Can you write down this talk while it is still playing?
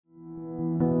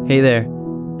Hey there,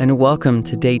 and welcome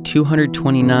to day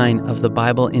 229 of the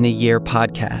Bible in a Year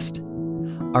podcast.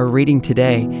 Our reading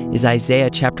today is Isaiah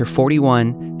chapter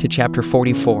 41 to chapter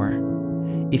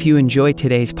 44. If you enjoy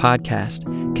today's podcast,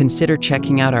 consider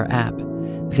checking out our app.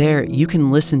 There, you can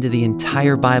listen to the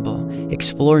entire Bible,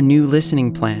 explore new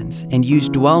listening plans, and use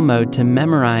dwell mode to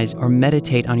memorize or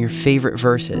meditate on your favorite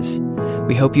verses.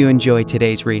 We hope you enjoy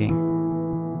today's reading.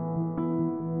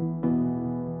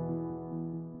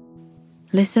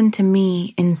 Listen to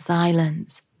me in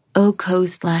silence, O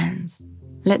coastlands.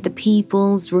 Let the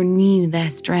peoples renew their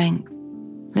strength.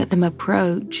 Let them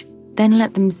approach, then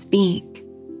let them speak.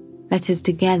 Let us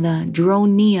together draw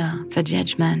near for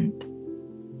judgment.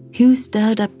 Who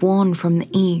stirred up one from the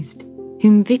east,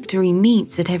 whom victory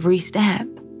meets at every step?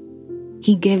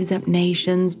 He gives up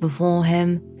nations before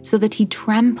him, so that he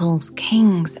tramples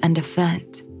kings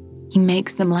underfoot. He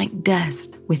makes them like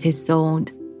dust with his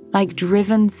sword, like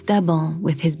driven stubble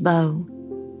with his bow.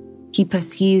 He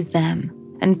pursues them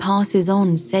and passes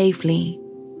on safely,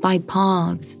 by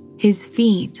paths his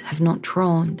feet have not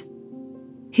trod.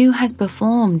 Who has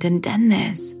performed and done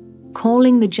this,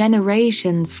 calling the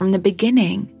generations from the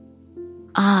beginning?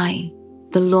 I,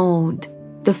 the Lord,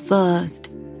 the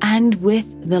first, and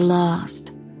with the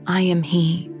last, I am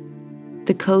He.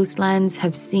 The coastlands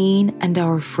have seen and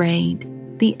are afraid.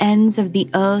 The ends of the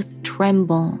earth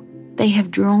tremble. They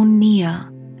have drawn near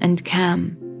and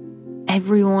come.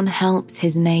 Everyone helps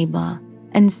his neighbor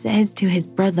and says to his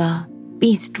brother,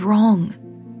 "Be strong."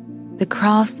 The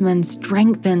craftsman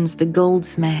strengthens the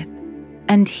goldsmith,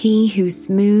 and he who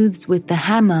smooths with the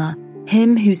hammer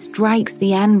him who strikes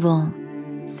the anvil,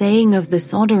 saying of the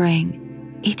soldering,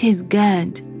 "It is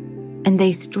good," and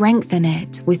they strengthen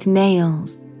it with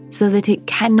nails so that it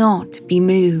cannot be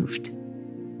moved.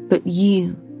 But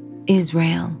you,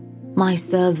 Israel, my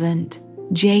servant,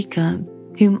 Jacob,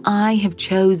 whom I have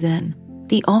chosen,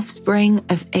 the offspring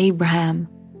of Abraham,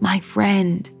 my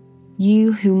friend,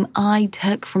 you whom I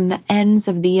took from the ends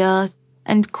of the earth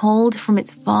and called from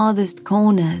its farthest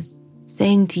corners,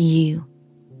 saying to you,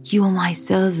 "You are my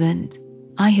servant,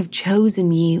 I have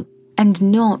chosen you and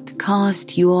not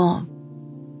cast you off.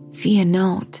 Fear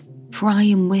not, for I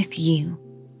am with you.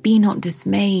 Be not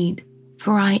dismayed,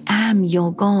 for I am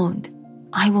your God.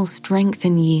 I will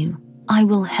strengthen you. I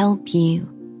will help you.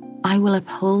 I will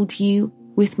uphold you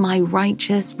with my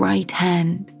righteous right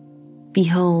hand.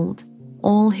 Behold,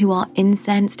 all who are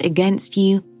incensed against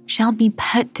you shall be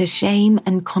put to shame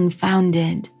and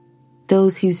confounded.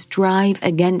 Those who strive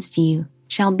against you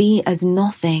shall be as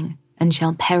nothing and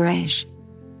shall perish.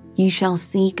 You shall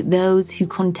seek those who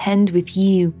contend with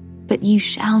you, but you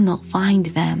shall not find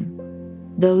them.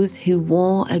 Those who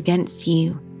war against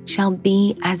you shall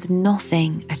be as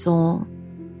nothing at all.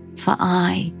 For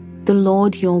I, the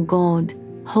Lord your God,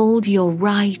 hold your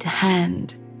right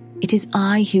hand. It is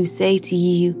I who say to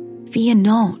you, "Fear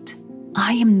not,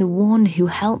 I am the one who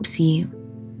helps you."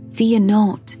 Fear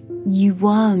not, you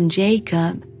worm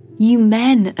Jacob, you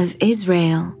men of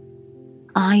Israel.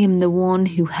 I am the one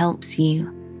who helps you,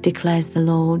 declares the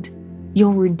Lord.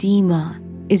 Your Redeemer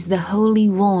is the Holy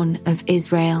One of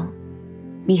Israel.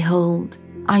 Behold,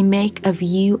 I make of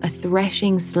you a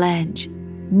threshing sledge,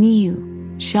 new,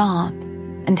 sharp,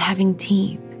 and having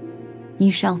teeth. You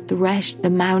shall thresh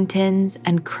the mountains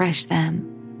and crush them,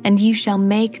 and you shall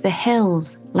make the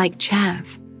hills like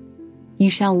chaff.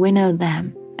 You shall winnow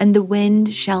them, and the wind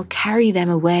shall carry them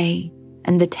away,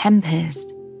 and the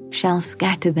tempest shall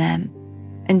scatter them.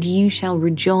 And you shall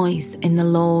rejoice in the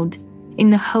Lord,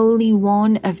 in the Holy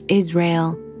One of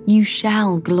Israel you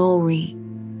shall glory.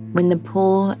 When the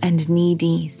poor and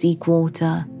needy seek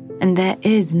water, and there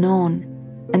is none,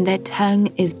 and their tongue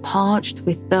is parched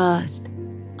with thirst,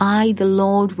 I, the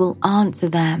Lord, will answer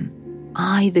them.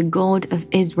 I, the God of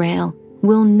Israel,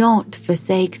 will not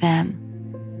forsake them.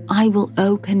 I will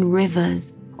open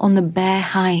rivers on the bare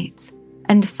heights,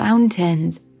 and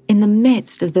fountains in the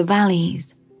midst of the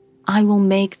valleys. I will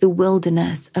make the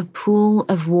wilderness a pool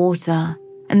of water,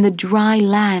 and the dry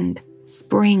land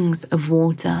springs of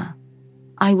water.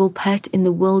 I will put in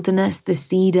the wilderness the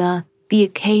cedar, the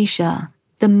acacia,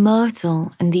 the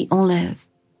myrtle, and the olive.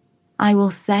 I will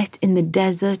set in the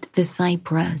desert the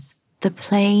cypress, the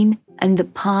plane, and the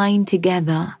pine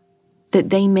together, that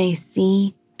they may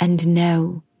see and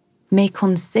know, may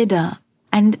consider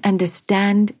and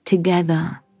understand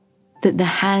together, that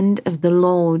the hand of the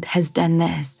Lord has done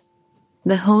this.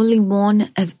 The Holy One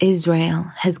of Israel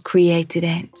has created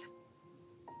it.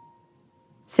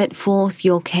 Set forth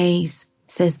your case,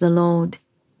 says the Lord.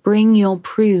 Bring your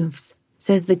proofs,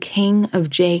 says the King of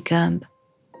Jacob.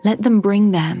 Let them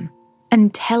bring them,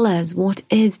 and tell us what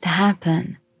is to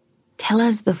happen. Tell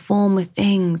us the former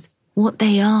things, what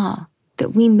they are,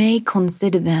 that we may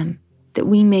consider them, that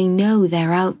we may know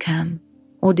their outcome,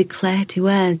 or declare to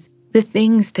us the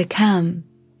things to come.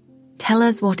 Tell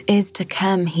us what is to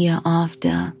come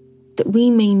hereafter, that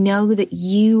we may know that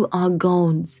you are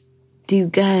gods. Do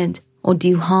good or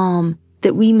do harm,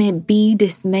 that we may be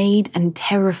dismayed and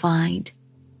terrified.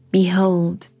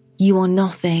 Behold, you are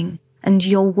nothing, and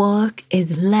your work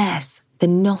is less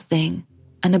than nothing.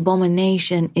 An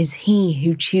abomination is he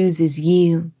who chooses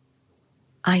you.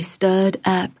 I stirred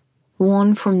up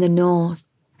one from the north,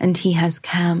 and he has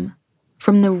come,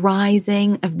 from the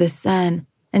rising of the sun,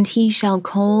 and he shall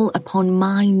call upon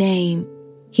my name.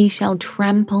 He shall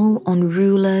trample on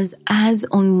rulers as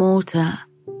on mortar,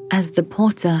 as the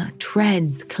potter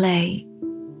treads clay.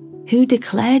 Who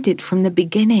declared it from the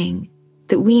beginning,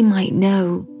 that we might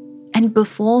know, and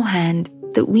beforehand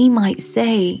that we might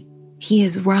say, he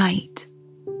is right.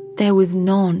 There was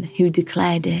none who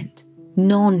declared it,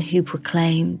 none who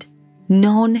proclaimed,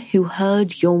 none who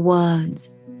heard your words.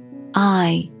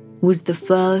 I was the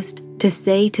first to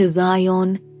say to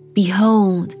Zion,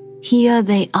 behold, here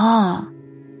they are.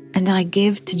 And I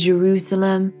give to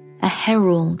Jerusalem a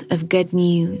herald of good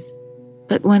news.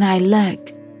 But when I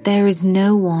look, there is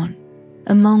no one.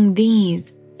 Among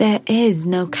these, there is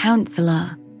no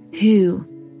counselor who,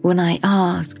 when I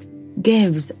ask,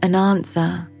 gives an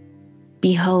answer.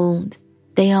 Behold,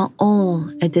 they are all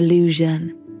a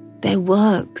delusion. Their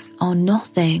works are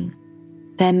nothing.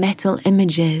 Their metal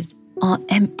images are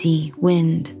empty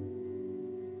wind.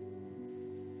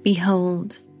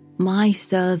 Behold, my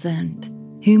servant,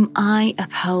 whom I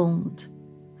uphold,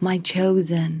 my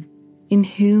chosen, in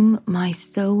whom my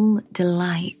soul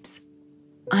delights.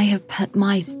 I have put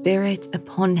my spirit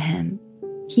upon him.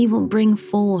 He will bring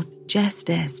forth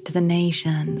justice to the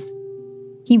nations.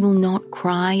 He will not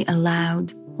cry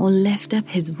aloud or lift up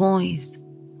his voice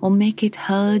or make it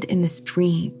heard in the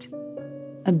street.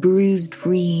 A bruised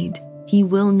reed he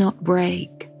will not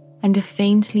break, and a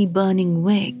faintly burning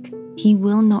wick he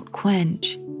will not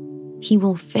quench. He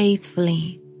will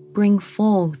faithfully bring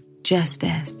forth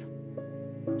justice.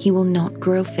 He will not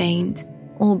grow faint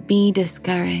or be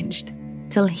discouraged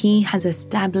till he has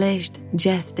established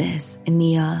justice in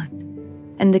the earth,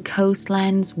 and the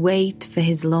coastlands wait for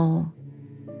his law.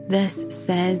 Thus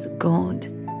says God,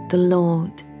 the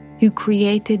Lord, who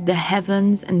created the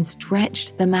heavens and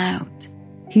stretched them out,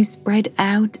 who spread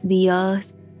out the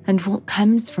earth and what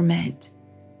comes from it,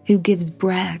 who gives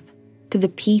breath to the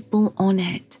people on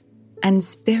it, and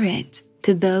spirit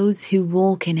to those who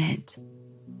walk in it.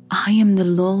 I am the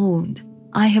Lord.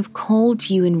 I have called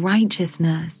you in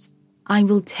righteousness. I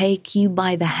will take you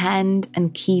by the hand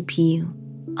and keep you.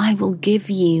 I will give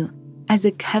you as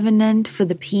a covenant for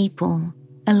the people,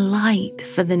 a light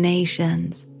for the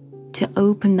nations, to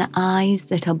open the eyes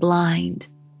that are blind,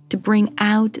 to bring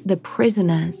out the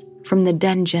prisoners from the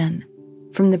dungeon,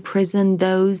 from the prison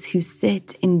those who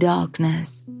sit in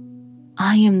darkness.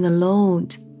 I am the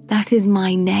Lord, that is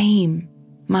my name.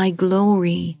 My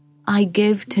glory I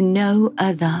give to no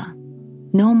other,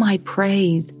 nor my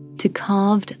praise to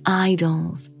carved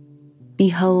idols.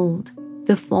 Behold,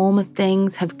 the former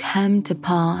things have come to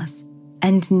pass,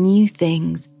 and new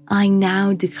things I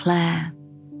now declare.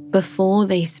 Before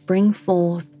they spring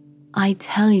forth, I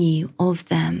tell you of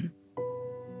them.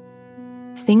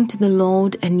 Sing to the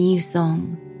Lord a new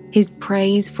song, his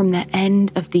praise from the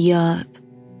end of the earth,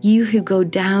 you who go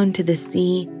down to the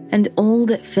sea and all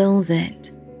that fills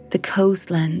it, the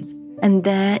coastlands and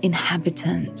their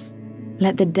inhabitants.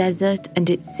 Let the desert and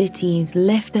its cities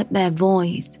lift up their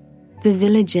voice, the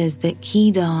villages that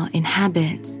Kedar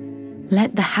inhabits.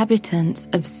 Let the habitants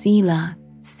of Selah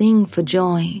sing for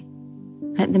joy.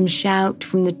 Let them shout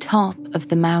from the top of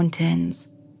the mountains.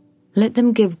 Let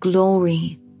them give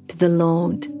glory to the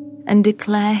Lord and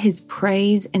declare his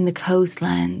praise in the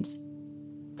coastlands.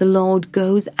 The Lord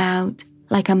goes out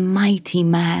like a mighty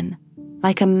man,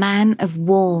 like a man of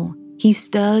war. He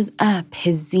stirs up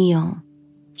his zeal.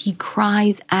 He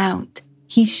cries out,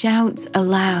 he shouts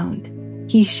aloud.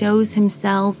 He shows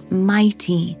himself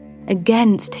mighty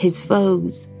against his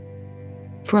foes.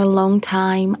 For a long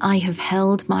time I have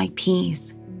held my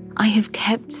peace. I have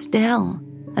kept still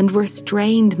and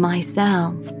restrained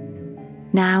myself.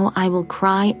 Now I will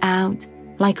cry out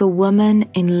like a woman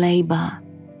in labor.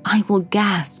 I will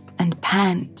gasp and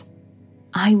pant.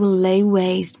 I will lay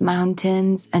waste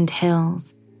mountains and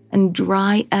hills and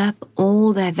dry up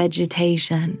all their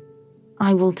vegetation.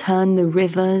 I will turn the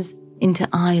rivers into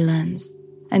islands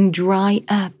and dry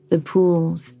up the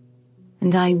pools.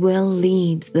 And I will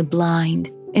lead the blind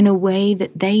in a way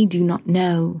that they do not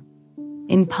know,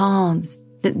 in paths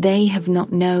that they have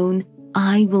not known,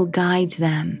 I will guide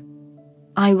them.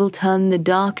 I will turn the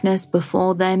darkness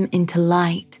before them into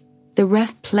light, the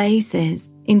rough places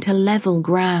into level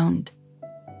ground.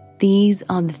 These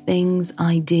are the things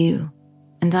I do,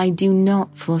 and I do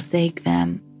not forsake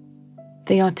them.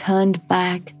 They are turned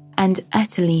back and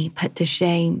utterly put to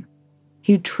shame,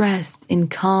 who trust in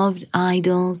carved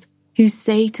idols, who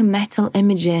say to metal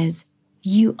images,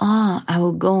 "You are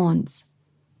our gods."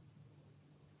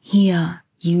 Hear,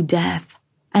 you deaf,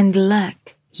 and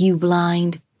look, you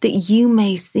blind, that you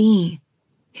may see.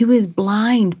 Who is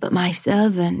blind but my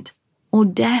servant, or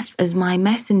deaf as my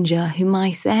messenger whom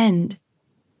I send?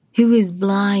 Who is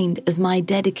blind as my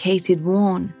dedicated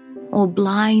one, or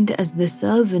blind as the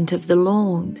servant of the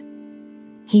Lord?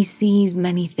 He sees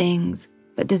many things,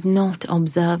 but does not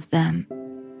observe them.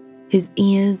 His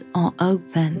ears are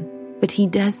open, but he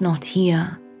does not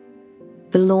hear.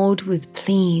 The Lord was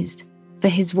pleased, for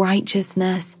his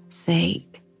righteousness'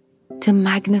 sake, to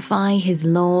magnify his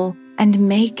law and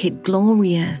make it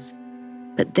glorious.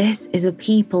 But this is a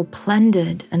people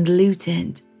plundered and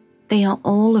looted. They are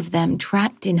all of them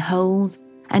trapped in holes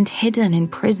and hidden in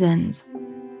prisons.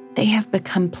 They have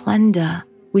become plunder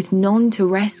with none to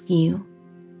rescue,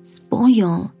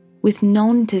 spoil with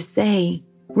none to say,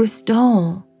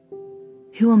 "Restore."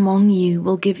 Who among you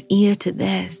will give ear to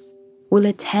this, will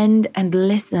attend and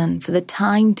listen for the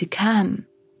time to come?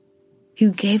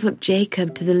 Who gave up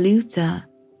Jacob to the looter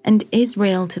and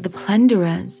Israel to the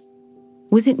plunderers?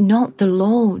 Was it not the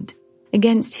Lord,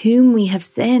 against whom we have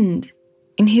sinned,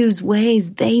 in whose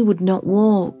ways they would not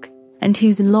walk, and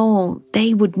whose law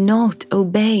they would not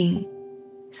obey?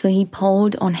 So he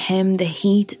poured on him the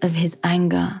heat of his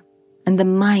anger and the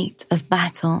might of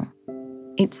battle.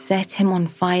 It set him on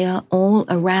fire all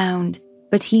around,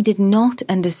 but he did not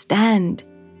understand.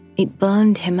 It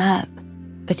burned him up,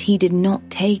 but he did not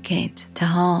take it to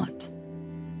heart.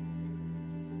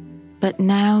 But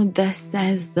now thus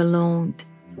says the Lord,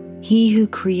 He who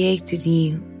created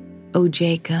you, O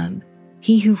Jacob,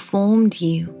 He who formed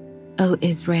you, O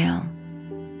Israel.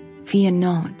 Fear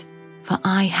not, for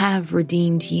I have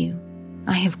redeemed you.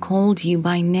 I have called you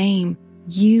by name.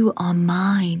 You are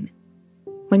mine.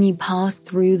 When you pass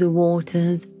through the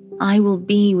waters, I will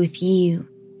be with you,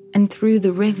 and through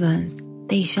the rivers,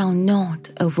 they shall not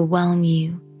overwhelm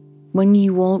you. When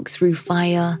you walk through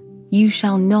fire, you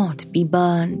shall not be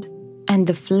burned, and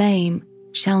the flame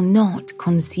shall not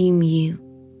consume you.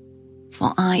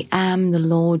 For I am the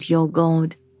Lord your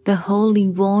God, the Holy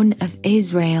One of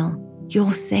Israel,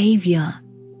 your Savior.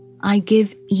 I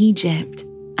give Egypt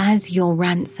as your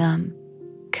ransom,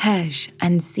 Cush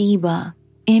and Seba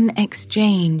in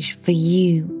exchange for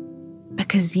you,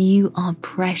 because you are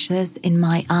precious in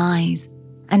my eyes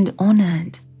and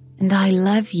honored, and I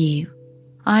love you.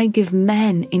 I give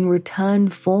men in return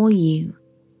for you,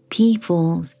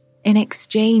 peoples in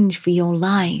exchange for your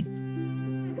life.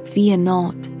 Fear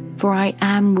not, for I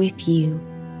am with you.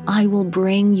 I will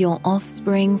bring your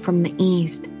offspring from the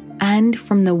east, and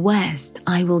from the west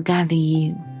I will gather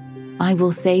you. I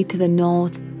will say to the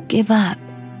north, give up,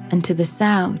 and to the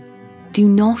south, do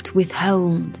not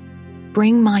withhold.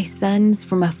 Bring my sons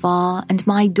from afar and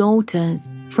my daughters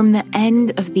from the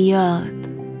end of the earth.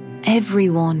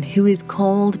 Everyone who is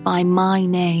called by my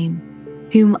name,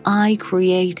 whom I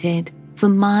created for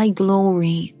my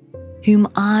glory, whom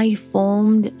I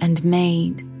formed and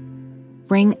made.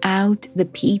 Bring out the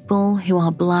people who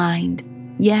are blind,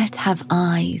 yet have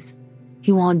eyes,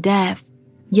 who are deaf,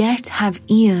 yet have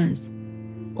ears.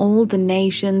 All the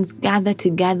nations gather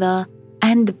together,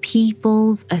 and the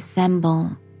peoples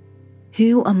assemble.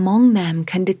 Who among them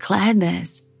can declare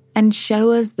this, and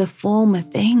show us the former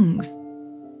things?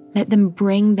 Let them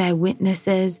bring their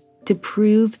witnesses to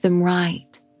prove them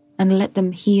right, and let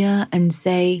them hear and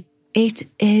say, it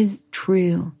is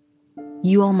true.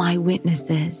 You are my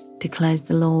witnesses, declares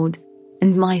the Lord,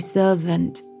 and my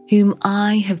servant, whom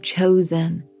I have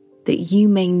chosen, that you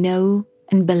may know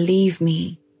and believe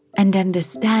me, and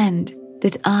understand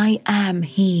that I am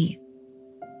He.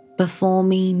 Before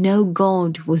me no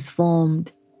God was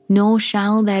formed, nor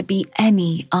shall there be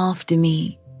any after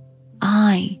me.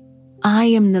 I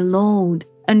am the Lord,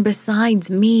 and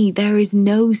besides me there is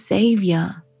no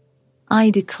Savior. I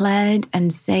declared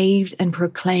and saved and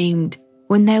proclaimed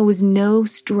when there was no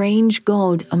strange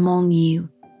God among you,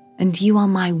 and you are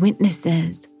my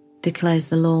witnesses, declares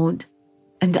the Lord,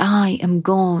 and I am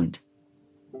God.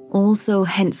 Also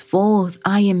henceforth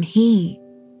I am He.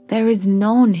 There is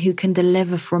none who can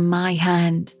deliver from my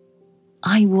hand.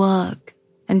 I work,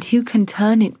 and who can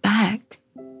turn it back?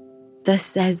 Thus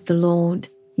says the Lord,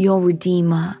 your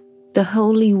Redeemer, the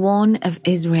Holy One of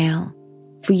Israel.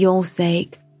 For your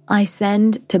sake, I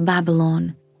send to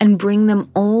Babylon and bring them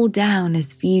all down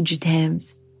as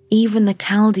fugitives, even the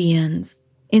Chaldeans,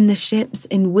 in the ships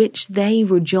in which they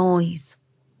rejoice.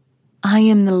 I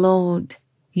am the Lord,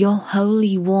 your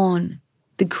Holy One,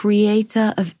 the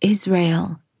Creator of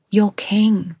Israel, your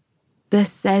King.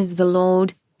 Thus says the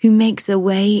Lord, who makes a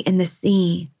way in the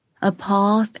sea, a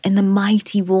path in the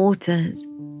mighty waters,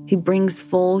 who brings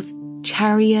forth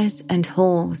chariot and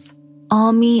horse,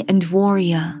 army and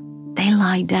warrior. They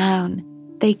lie down,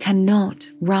 they cannot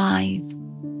rise.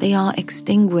 They are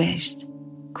extinguished,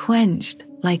 quenched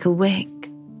like a wick.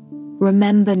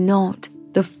 Remember not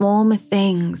the former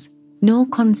things, nor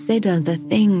consider the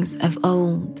things of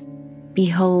old.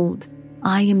 Behold,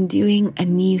 I am doing a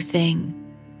new thing.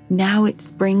 Now it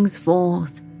springs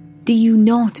forth. Do you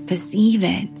not perceive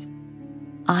it?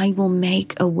 I will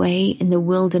make a way in the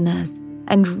wilderness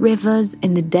and rivers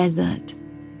in the desert.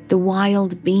 The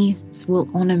wild beasts will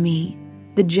honor me,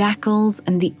 the jackals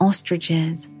and the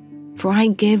ostriches. For I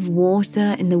give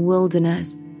water in the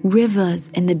wilderness, rivers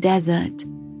in the desert,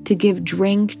 to give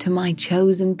drink to my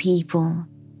chosen people,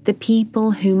 the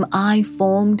people whom I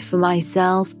formed for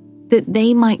myself, that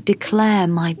they might declare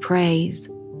my praise.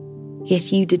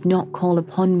 Yet you did not call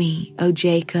upon me, O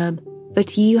Jacob,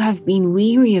 but you have been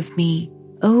weary of me,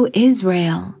 O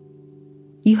Israel.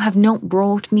 You have not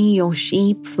brought me your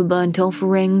sheep for burnt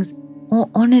offerings, or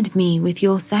honored me with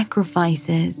your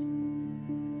sacrifices.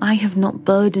 I have not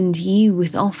burdened you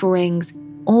with offerings,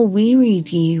 or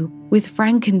wearied you with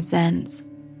frankincense.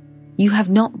 You have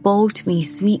not bought me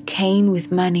sweet cane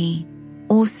with money,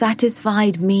 or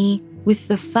satisfied me with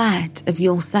the fat of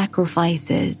your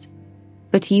sacrifices.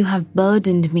 But you have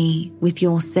burdened me with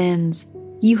your sins.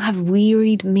 You have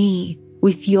wearied me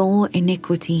with your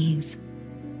iniquities.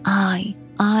 I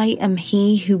am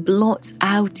he who blots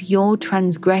out your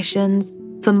transgressions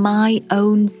for my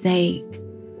own sake,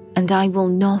 and I will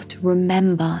not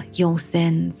remember your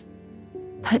sins.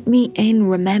 Put me in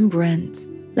remembrance.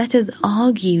 Let us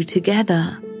argue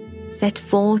together. Set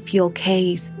forth your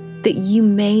case, that you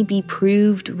may be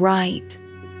proved right.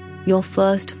 Your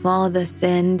first father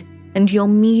sinned, and your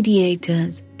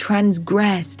mediators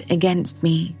transgressed against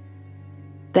me.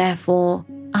 Therefore,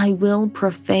 I will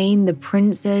profane the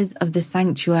princes of the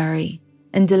sanctuary,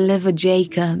 and deliver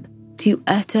Jacob to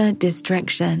utter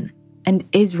destruction, and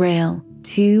Israel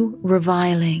to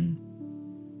reviling.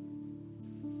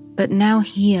 But now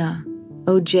hear,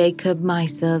 O Jacob my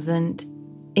servant,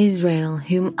 Israel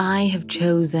whom I have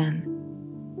chosen.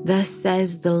 Thus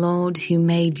says the Lord who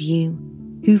made you,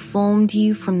 who formed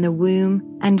you from the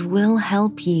womb and will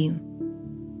help you.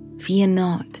 Fear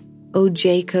not, O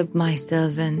Jacob my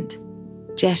servant,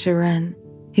 Jeshurun,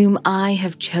 whom I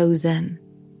have chosen.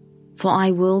 For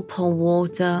I will pour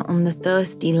water on the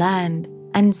thirsty land,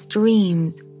 and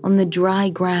streams on the dry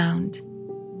ground.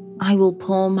 I will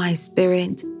pour my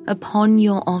spirit upon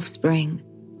your offspring,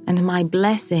 and my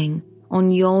blessing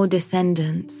on your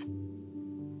descendants.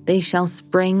 They shall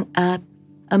spring up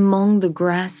among the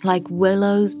grass like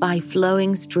willows by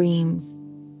flowing streams.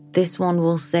 This one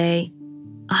will say,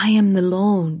 I am the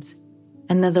Lord's.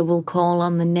 Another will call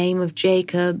on the name of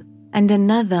Jacob, and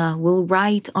another will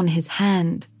write on his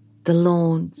hand, the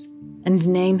Lord's, and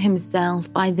name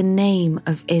himself by the name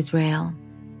of Israel.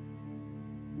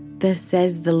 Thus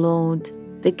says the Lord,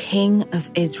 the King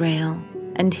of Israel,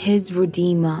 and his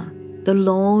Redeemer, the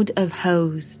Lord of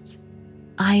hosts.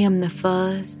 I am the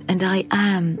first, and I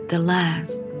am the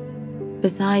last.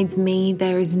 Besides me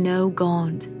there is no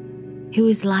God. Who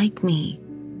is like me?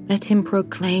 Let him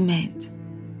proclaim it.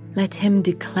 Let him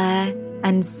declare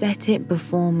and set it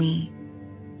before me.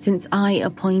 Since I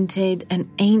appointed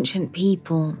an ancient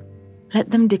people,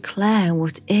 let them declare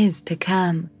what is to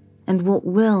come and what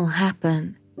will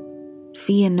happen.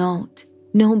 Fear not,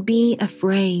 nor be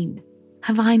afraid.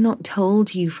 Have I not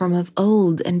told you from of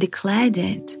old and declared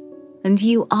it? And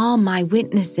you are my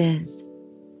witnesses.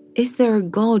 Is there a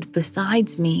God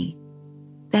besides me?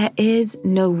 There is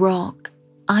no rock,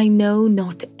 I know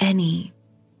not any.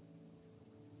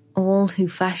 All who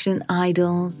fashion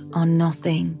idols are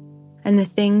nothing, and the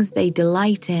things they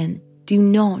delight in do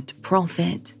not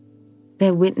profit.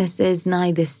 Their witnesses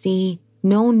neither see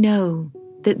nor know,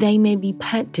 that they may be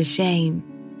put to shame.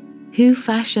 Who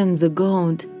fashions a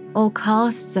god, or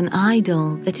casts an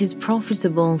idol that is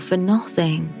profitable for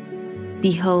nothing?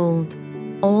 Behold,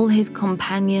 all his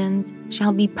companions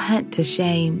shall be put to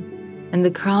shame, and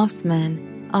the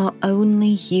craftsmen are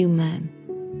only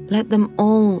human. Let them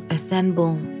all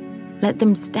assemble. Let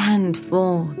them stand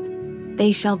forth.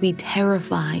 They shall be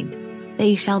terrified.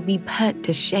 They shall be put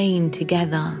to shame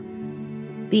together.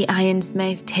 The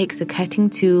ironsmith takes a cutting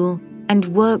tool and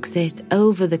works it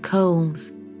over the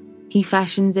coals. He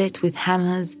fashions it with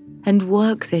hammers and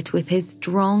works it with his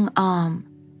strong arm.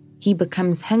 He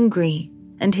becomes hungry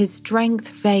and his strength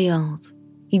fails.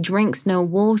 He drinks no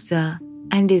water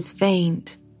and is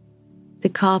faint. The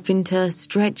carpenter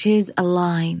stretches a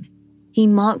line. He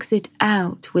marks it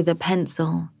out with a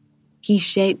pencil. He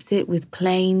shapes it with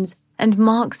planes and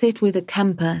marks it with a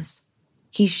compass.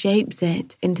 He shapes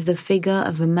it into the figure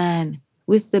of a man,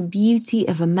 with the beauty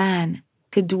of a man,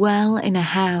 to dwell in a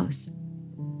house.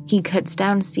 He cuts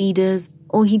down cedars,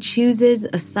 or he chooses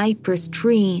a cypress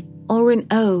tree or an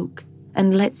oak,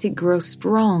 and lets it grow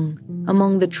strong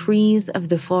among the trees of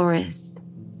the forest.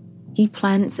 He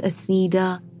plants a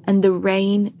cedar, and the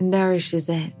rain nourishes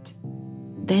it.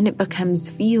 Then it becomes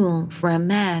fuel for a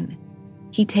man.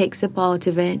 He takes a part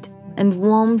of it and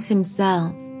warms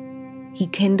himself. He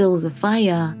kindles a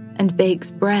fire and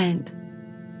bakes bread.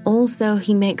 Also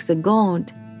he makes a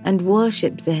god and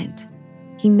worships it.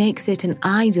 He makes it an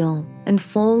idol and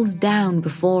falls down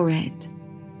before it.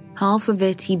 Half of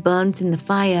it he burns in the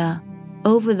fire.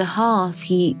 Over the hearth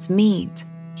he eats meat.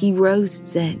 He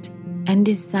roasts it and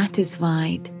is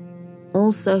satisfied.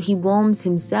 Also he warms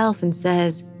himself and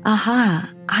says, "Aha,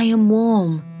 I am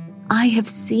warm. I have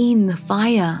seen the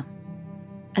fire."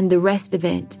 And the rest of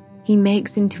it he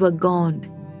makes into a god,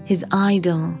 his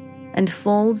idol, and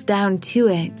falls down to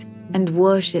it and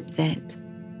worships it.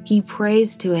 He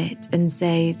prays to it and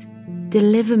says,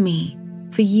 "Deliver me,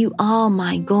 for you are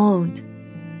my God."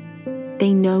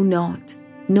 They know not,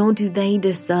 nor do they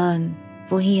discern,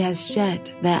 for he has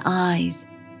shut their eyes,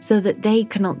 so that they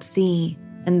cannot see,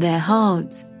 and their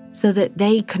hearts, so that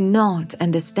they cannot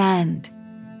understand.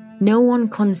 No one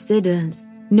considers,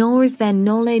 nor is there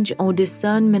knowledge or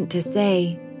discernment to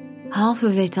say, "Half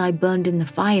of it I burned in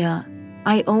the fire.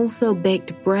 I also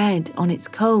baked bread on its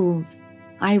coals.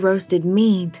 I roasted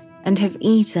meat and have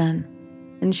eaten.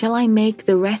 And shall I make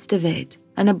the rest of it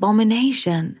an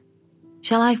abomination?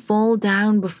 Shall I fall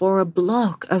down before a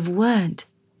block of wood?"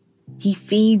 He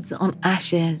feeds on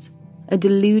ashes. A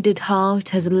deluded heart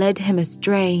has led him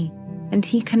astray, and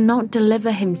he cannot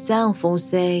deliver himself or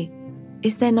say,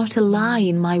 "Is there not a lie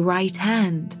in my right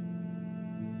hand?"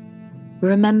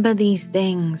 Remember these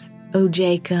things, O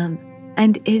Jacob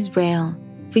and Israel,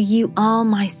 for you are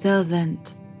my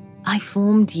servant. I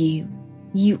formed you.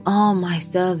 You are my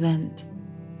servant.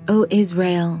 O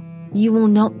Israel, you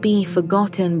will not be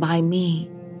forgotten by me.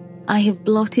 I have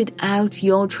blotted out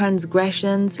your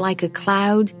transgressions like a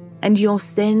cloud and your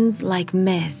sins like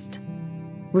mist.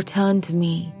 Return to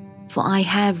me, for I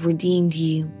have redeemed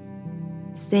you.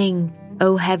 Sing,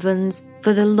 O heavens,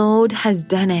 for the Lord has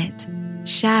done it.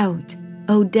 Shout,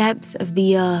 O depths of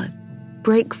the earth.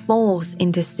 Break forth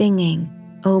into singing,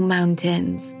 O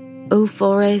mountains, O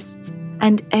forests,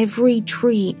 and every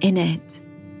tree in it.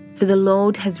 For the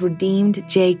Lord has redeemed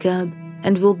Jacob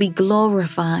and will be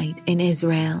glorified in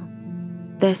Israel.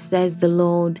 Thus says the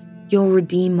Lord, your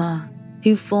Redeemer,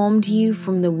 who formed you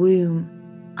from the womb.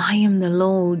 I am the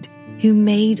Lord, who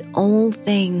made all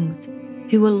things,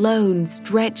 who alone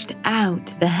stretched out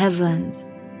the heavens,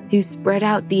 who spread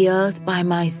out the earth by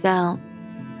myself,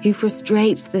 who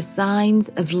frustrates the signs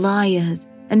of liars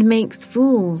and makes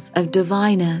fools of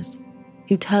diviners,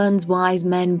 who turns wise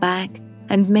men back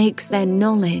and makes their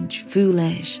knowledge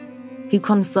foolish, who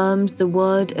confirms the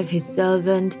word of his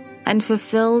servant and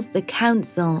fulfills the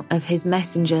counsel of his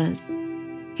messengers,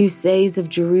 who says of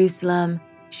Jerusalem,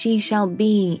 she shall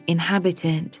be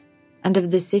inhabited, and of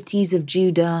the cities of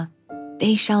Judah,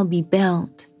 they shall be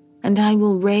built, and I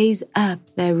will raise up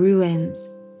their ruins,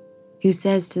 who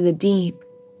says to the deep,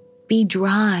 be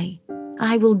dry,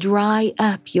 I will dry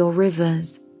up your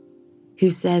rivers, who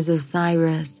says of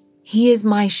Cyrus, he is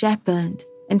my shepherd,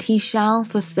 and he shall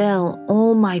fulfill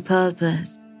all my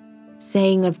purpose,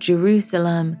 saying of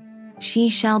Jerusalem, she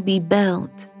shall be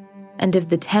built, and of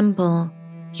the temple,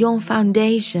 your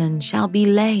foundation shall be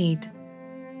laid.